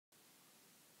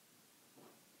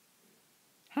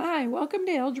Hi, welcome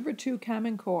to Algebra 2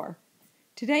 Common Core.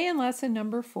 Today in lesson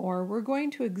number 4, we're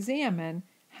going to examine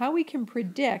how we can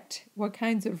predict what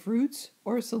kinds of roots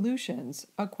or solutions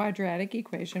a quadratic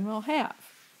equation will have.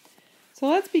 So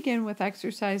let's begin with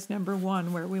exercise number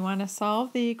 1, where we want to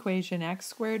solve the equation x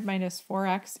squared minus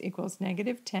 4x equals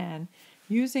negative 10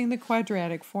 using the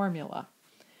quadratic formula.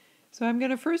 So I'm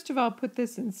going to first of all put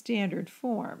this in standard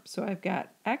form. So I've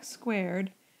got x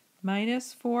squared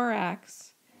minus 4x.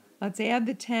 Let's add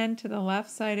the 10 to the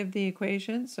left side of the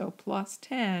equation, so plus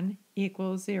 10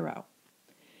 equals 0.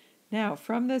 Now,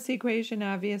 from this equation,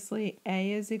 obviously,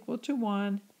 a is equal to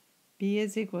 1, b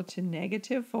is equal to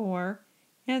negative 4,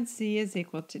 and c is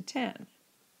equal to 10.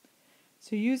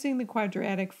 So using the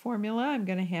quadratic formula, I'm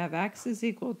going to have x is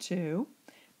equal to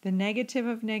the negative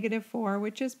of negative 4,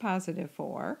 which is positive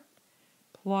 4,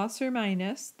 plus or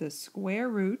minus the square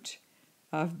root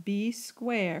of b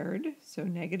squared, so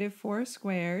negative 4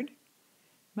 squared,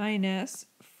 minus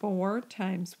 4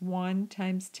 times 1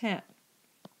 times 10,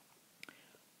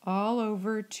 all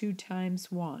over 2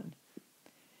 times 1.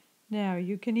 Now,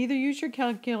 you can either use your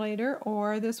calculator,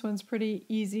 or this one's pretty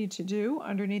easy to do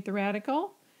underneath the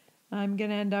radical. I'm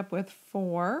going to end up with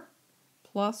 4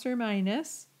 plus or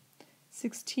minus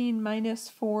 16 minus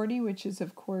 40, which is,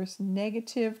 of course,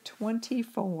 negative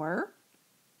 24,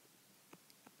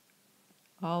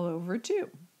 all over 2.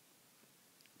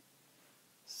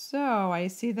 So I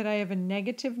see that I have a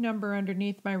negative number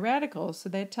underneath my radicals, so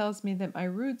that tells me that my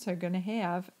roots are going to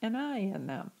have an I in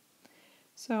them.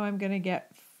 So I'm going to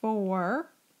get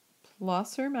 4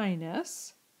 plus or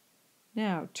minus.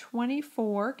 Now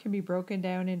 24 can be broken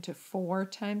down into 4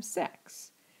 times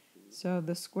 6. So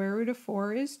the square root of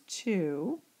 4 is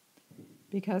 2.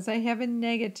 Because I have a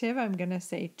negative, I'm going to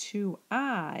say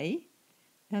 2i.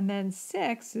 And then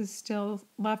 6 is still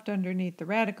left underneath the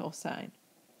radical sign,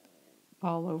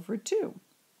 all over 2.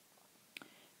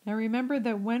 Now remember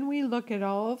that when we look at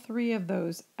all three of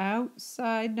those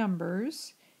outside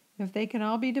numbers, if they can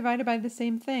all be divided by the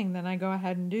same thing, then I go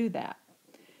ahead and do that.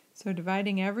 So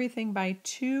dividing everything by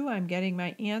 2, I'm getting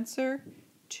my answer,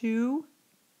 2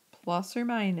 plus or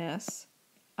minus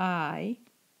I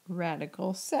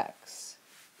radical 6.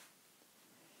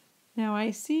 Now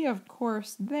I see, of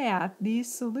course, that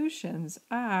these solutions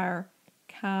are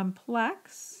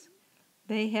complex.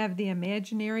 They have the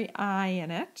imaginary I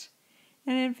in it.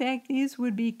 And in fact, these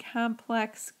would be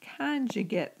complex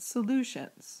conjugate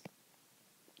solutions.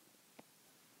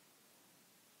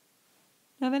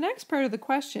 Now the next part of the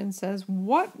question says,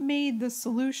 what made the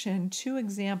solution to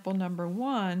example number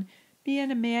 1 be an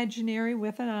imaginary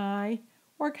with an I,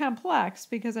 or complex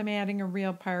because I'm adding a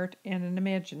real part and an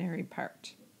imaginary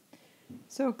part?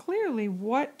 So clearly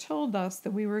what told us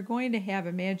that we were going to have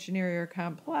imaginary or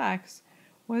complex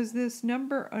was this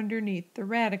number underneath the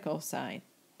radical sign.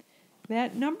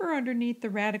 That number underneath the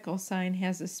radical sign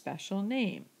has a special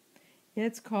name.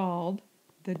 It's called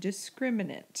the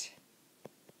discriminant.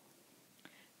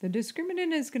 The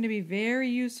discriminant is going to be very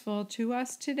useful to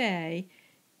us today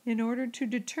in order to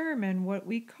determine what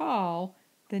we call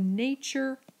the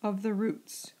nature of the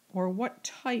roots, or what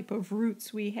type of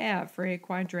roots we have for a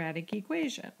quadratic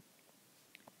equation.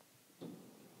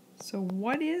 So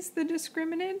what is the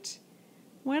discriminant?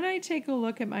 When I take a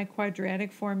look at my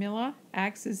quadratic formula,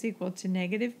 x is equal to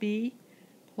negative b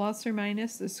plus or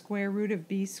minus the square root of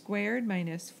b squared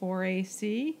minus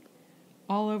 4ac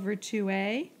all over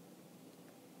 2a,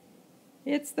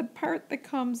 it's the part that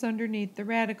comes underneath the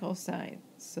radical sign.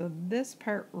 So this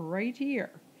part right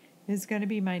here is going to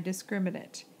be my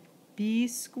discriminant. B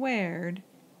squared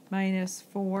minus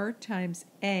 4 times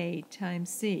a times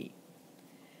c.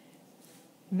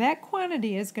 That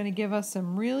quantity is going to give us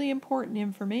some really important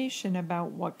information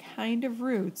about what kind of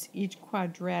roots each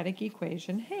quadratic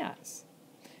equation has.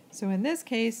 So in this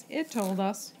case, it told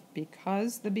us,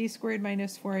 because the b squared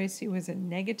minus 4ac was a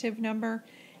negative number,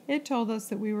 it told us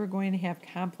that we were going to have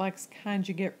complex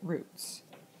conjugate roots,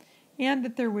 and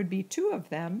that there would be 2 of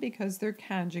them because they're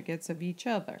conjugates of each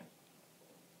other.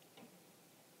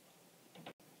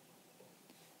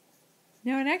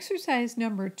 Now in exercise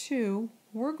number 2,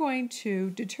 we're going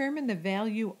to determine the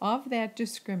value of that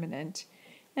discriminant,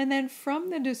 and then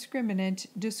from the discriminant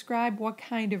describe what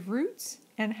kind of roots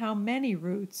and how many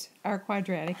roots our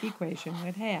quadratic equation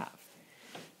would have.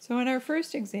 So in our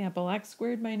first example, x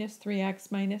squared minus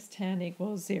 3x minus 10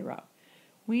 equals 0.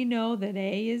 We know that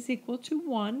a is equal to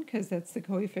 1 because that's the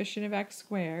coefficient of x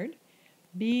squared,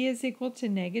 b is equal to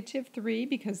negative 3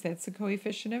 because that's the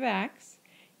coefficient of x,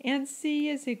 and c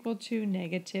is equal to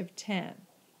negative 10.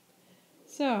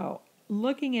 So,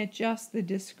 looking at just the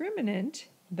discriminant,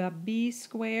 the b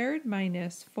squared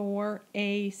minus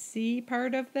 4ac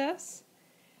part of this.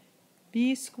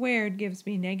 B squared gives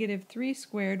me negative 3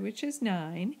 squared, which is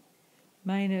 9,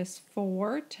 minus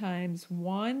 4 times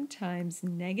 1 times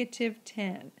negative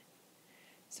 10.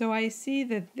 So I see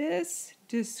that this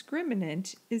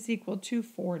discriminant is equal to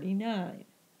 49.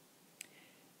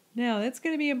 Now that's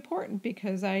going to be important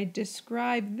because I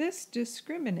describe this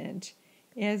discriminant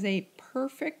as a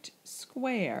perfect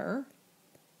square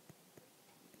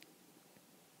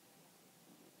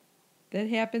that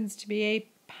happens to be a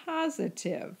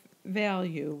positive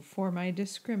value for my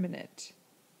discriminant.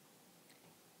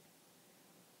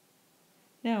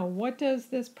 Now, what does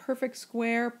this perfect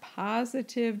square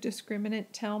positive discriminant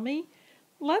tell me?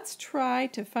 Let's try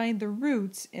to find the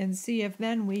roots and see if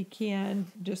then we can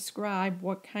describe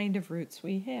what kind of roots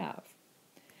we have.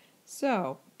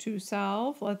 So, to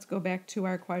solve, let's go back to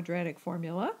our quadratic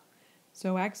formula.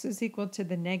 So x is equal to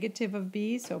the negative of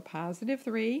b, so positive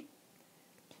 3,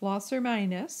 plus or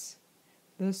minus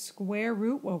the square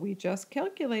root. Well, we just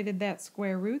calculated that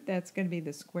square root. That's going to be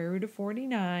the square root of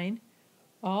 49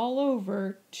 all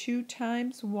over 2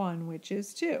 times 1, which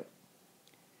is 2.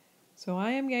 So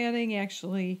I am getting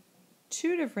actually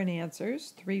two different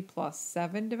answers, 3 plus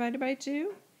 7 divided by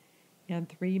 2 and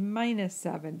 3 minus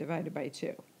 7 divided by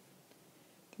 2.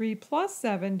 3 plus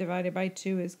 7 divided by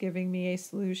 2 is giving me a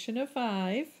solution of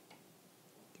 5.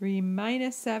 3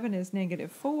 minus 7 is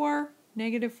negative 4.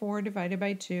 Negative 4 divided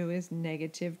by 2 is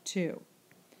negative 2.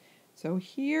 So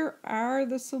here are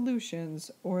the solutions,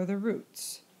 or the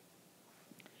roots.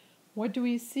 What do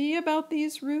we see about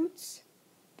these roots?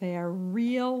 They are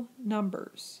real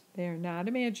numbers. They are not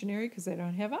imaginary because they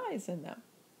don't have eyes in them.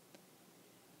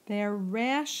 They are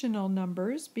rational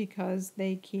numbers because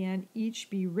they can each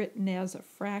be written as a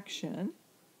fraction.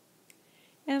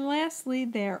 And lastly,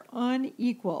 they are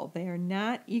unequal. They are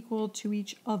not equal to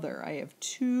each other. I have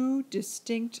two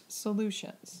distinct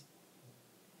solutions.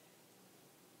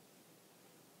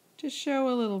 To show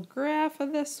a little graph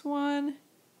of this one,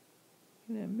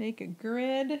 I'm going to make a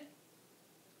grid.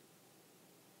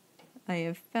 I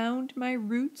have found my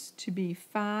roots to be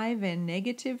 5 and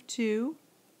negative 2.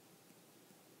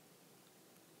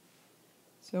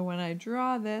 So when I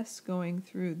draw this going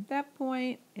through that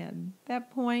point and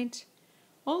that point,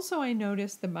 also I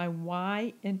notice that my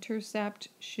y-intercept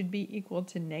should be equal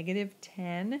to negative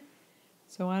 10.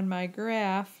 So on my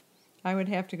graph, I would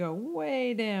have to go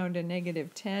way down to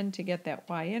negative 10 to get that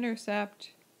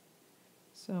y-intercept.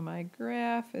 So my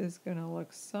graph is going to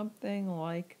look something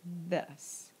like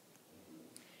this.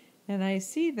 And I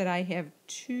see that I have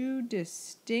two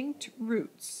distinct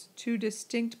roots, two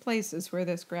distinct places where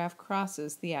this graph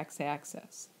crosses the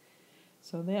x-axis.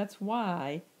 So that's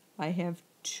why I have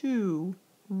two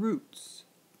roots.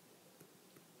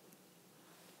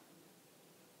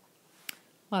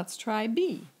 Let's try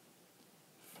b.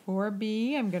 For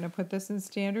b, I'm going to put this in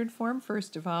standard form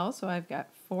first of all. So I've got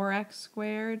 4x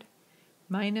squared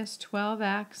minus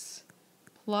 12x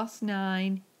plus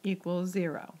 9 equals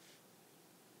 0.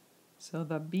 So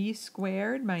the b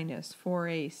squared minus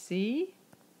 4ac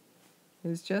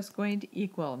is just going to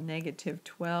equal negative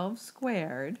 12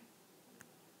 squared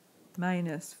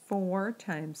minus 4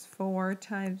 times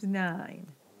 9.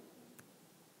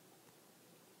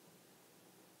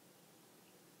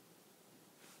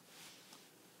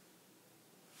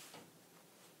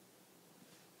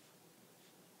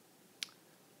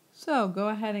 So go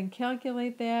ahead and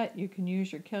calculate that. You can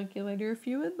use your calculator if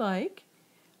you would like.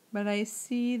 But I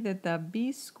see that the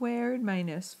b squared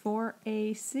minus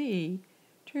 4ac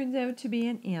turns out to be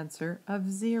an answer of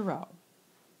 0.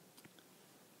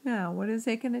 Now, what is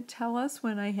it going to tell us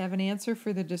when I have an answer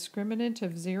for the discriminant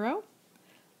of 0?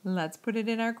 Let's put it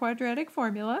in our quadratic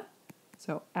formula.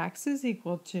 So x is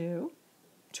equal to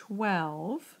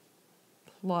 12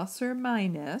 plus or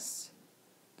minus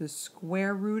the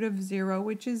square root of 0,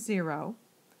 which is 0,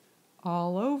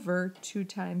 all over 2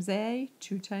 times a,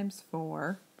 2 times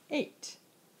 4, 8.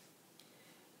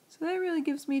 So that really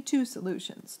gives me two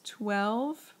solutions.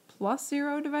 12 plus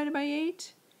 0 divided by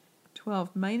 8.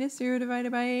 12 minus 0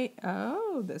 divided by 8.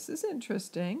 Oh, this is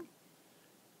interesting.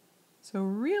 So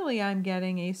really I'm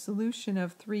getting a solution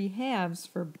of 3 halves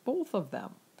for both of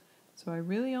them. So I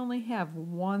really only have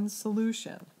one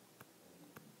solution.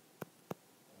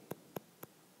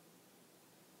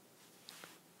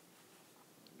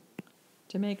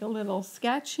 To make a little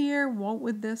sketch here, what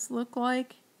would this look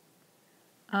like?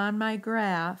 On my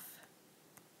graph,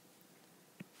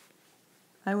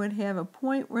 I would have a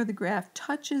point where the graph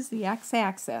touches the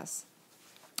x-axis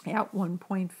at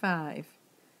 1.5.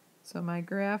 So my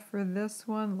graph for this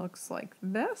one looks like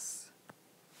this.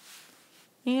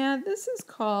 And this is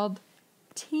called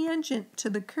tangent to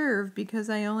the curve because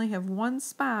I only have one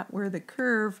spot where the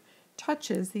curve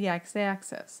touches the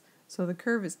x-axis. So the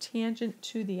curve is tangent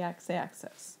to the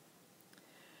x-axis.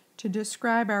 To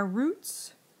describe our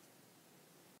roots,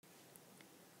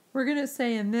 we're going to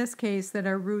say in this case that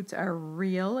our roots are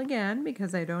real again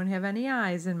because I don't have any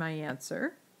i's in my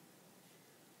answer.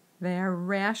 They are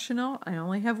rational. I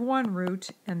only have one root,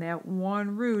 and that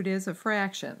one root is a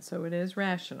fraction, so it is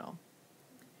rational.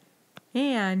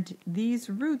 And these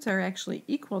roots are actually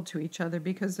equal to each other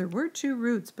because there were two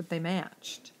roots, but they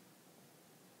matched.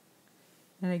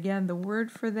 And again, the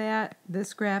word for that,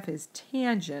 this graph is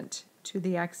tangent to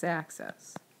the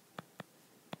x-axis.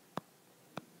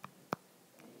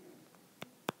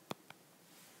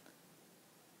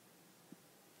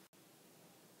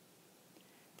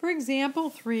 For example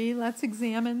 3, let's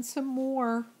examine some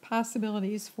more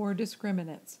possibilities for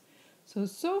discriminants.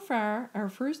 So far, our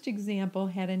first example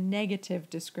had a negative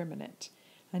discriminant.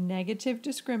 A negative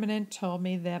discriminant told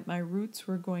me that my roots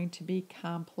were going to be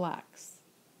complex.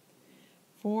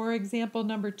 For example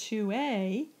number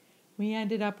 2a, we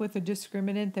ended up with a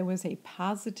discriminant that was a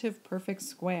positive perfect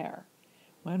square.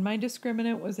 When my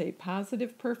discriminant was a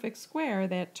positive perfect square,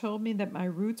 that told me that my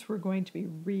roots were going to be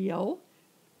real,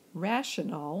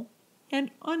 rational,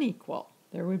 and unequal.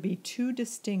 There would be two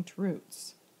distinct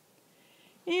roots.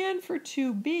 And for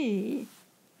 2b,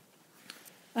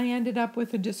 I ended up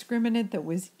with a discriminant that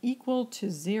was equal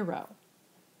to 0.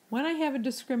 When I have a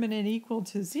discriminant equal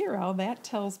to 0, that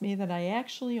tells me that I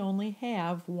actually only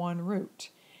have one root.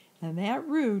 And that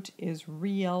root is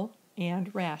real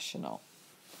and rational.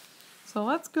 So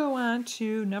let's go on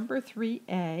to number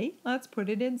 3a. Let's put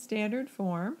it in standard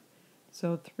form.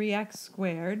 So 3x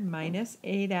squared minus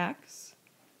 8x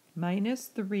minus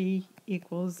 3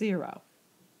 equals 0.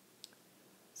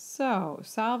 So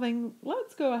solving,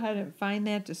 let's go ahead and find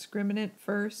that discriminant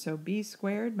first. So b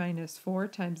squared minus 4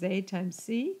 times a times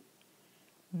c,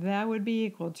 that would be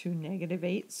equal to negative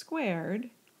 8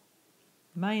 squared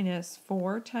minus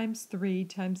 4 times 3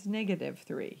 times negative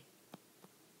 3.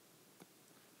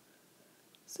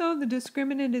 So the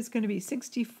discriminant is going to be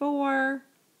 64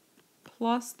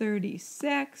 plus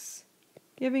 36,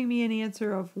 giving me an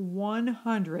answer of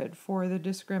 100 for the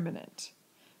discriminant.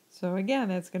 So again,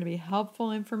 that's going to be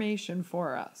helpful information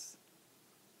for us.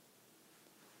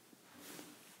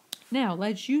 Now,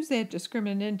 let's use that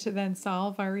discriminant to then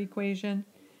solve our equation.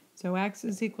 So x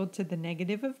is equal to the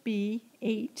negative of b,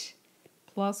 8,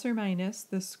 plus or minus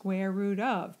the square root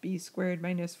of b squared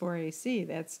minus 4ac,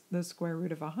 that's the square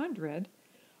root of 100,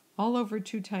 all over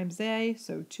 2 times a,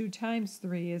 so 2 times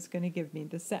 3 is going to give me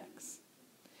the 6.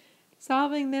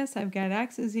 Solving this, I've got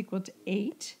x is equal to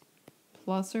 8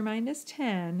 plus or minus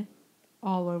 10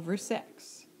 all over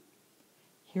 6.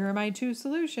 Here are my two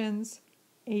solutions.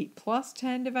 8 plus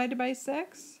 10 divided by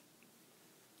 6,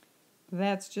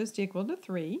 that's just equal to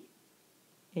 3.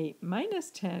 8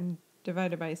 minus 10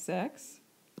 divided by 6,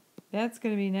 that's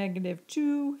going to be negative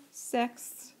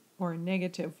 2/6 or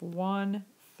negative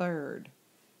 1/3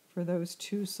 for those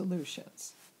two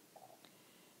solutions.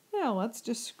 Now let's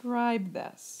describe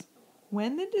this.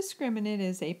 When the discriminant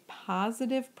is a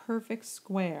positive perfect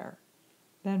square,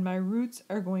 then my roots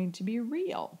are going to be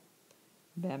real.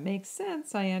 That makes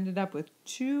sense. I ended up with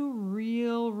two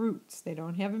real roots. They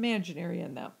don't have imaginary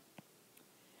in them.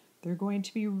 They're going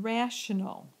to be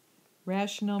rational.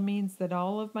 Rational means that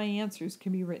all of my answers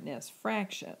can be written as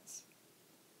fractions.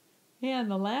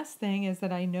 And the last thing is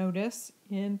that I notice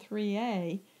in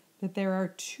 3a that there are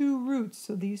two roots,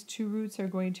 so these two roots are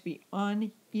going to be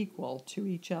unequal to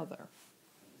each other.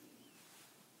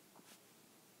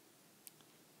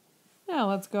 Now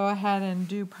let's go ahead and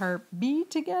do part B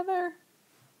together.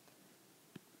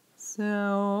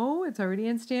 So it's already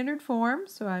in standard form,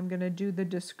 so I'm going to do the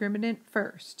discriminant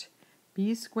first.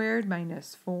 B squared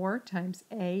minus 4 times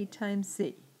a times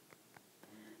c.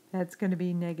 That's going to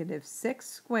be negative 6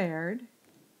 squared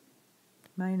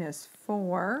minus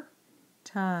 4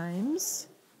 times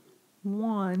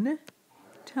 1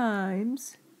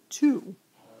 times 2.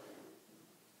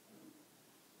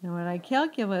 Now when I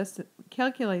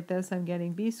calculate this, I'm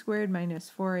getting b squared minus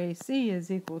 4ac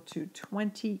is equal to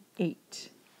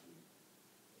 28.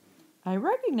 I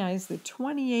recognize that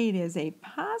 28 is a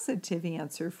positive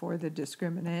answer for the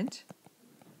discriminant,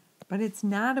 but it's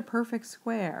not a perfect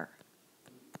square.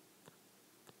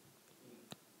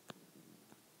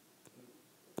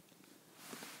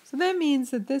 So that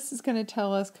means that this is going to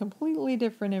tell us completely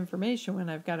different information when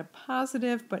I've got a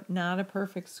positive but not a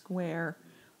perfect square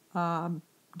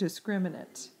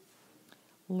discriminant.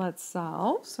 Let's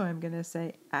solve. So I'm going to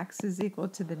say x is equal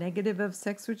to the negative of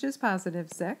 6, which is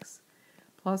positive 6,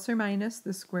 plus or minus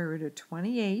the square root of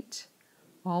 28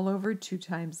 all over 2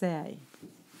 times a.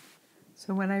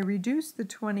 So when I reduce the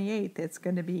 28, that's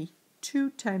going to be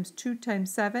 2 times 2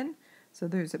 times 7. So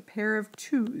there's a pair of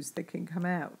 2's that can come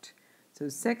out. So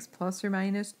 6 plus or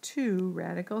minus 2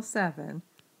 radical 7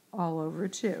 all over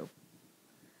 2.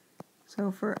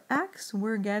 So for x,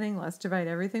 we're getting, let's divide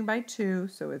everything by 2.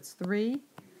 So it's 3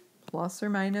 plus or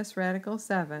minus radical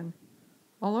 7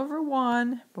 all over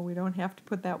 1, but we don't have to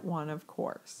put that 1, of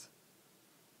course.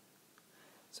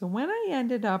 So when I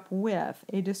ended up with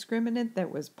a discriminant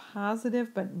that was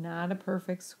positive but not a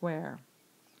perfect square,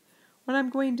 what I'm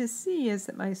going to see is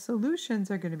that my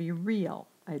solutions are going to be real.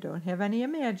 I don't have any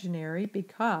imaginary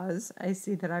because I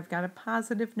see that I've got a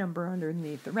positive number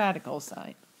underneath the radical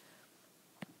sign.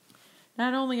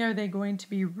 Not only are they going to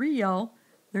be real,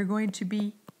 they're going to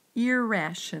be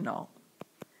irrational.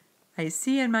 I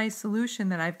see in my solution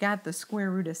that I've got the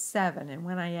square root of 7, and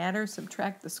when I add or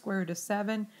subtract the square root of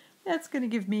 7, that's going to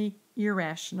give me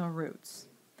irrational roots.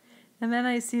 And then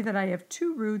I see that I have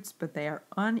 2 roots, but they are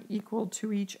unequal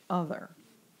to each other.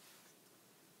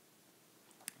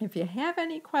 If you have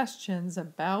any questions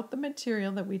about the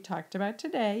material that we talked about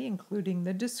today, including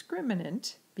the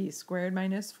discriminant, b squared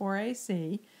minus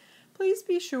 4ac, please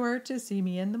be sure to see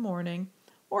me in the morning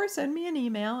or send me an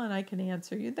email and I can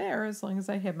answer you there as long as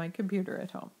I have my computer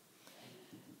at home.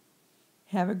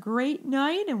 Have a great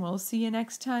night, and we'll see you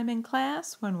next time in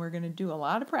class when we're going to do a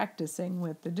lot of practicing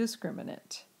with the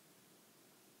discriminant.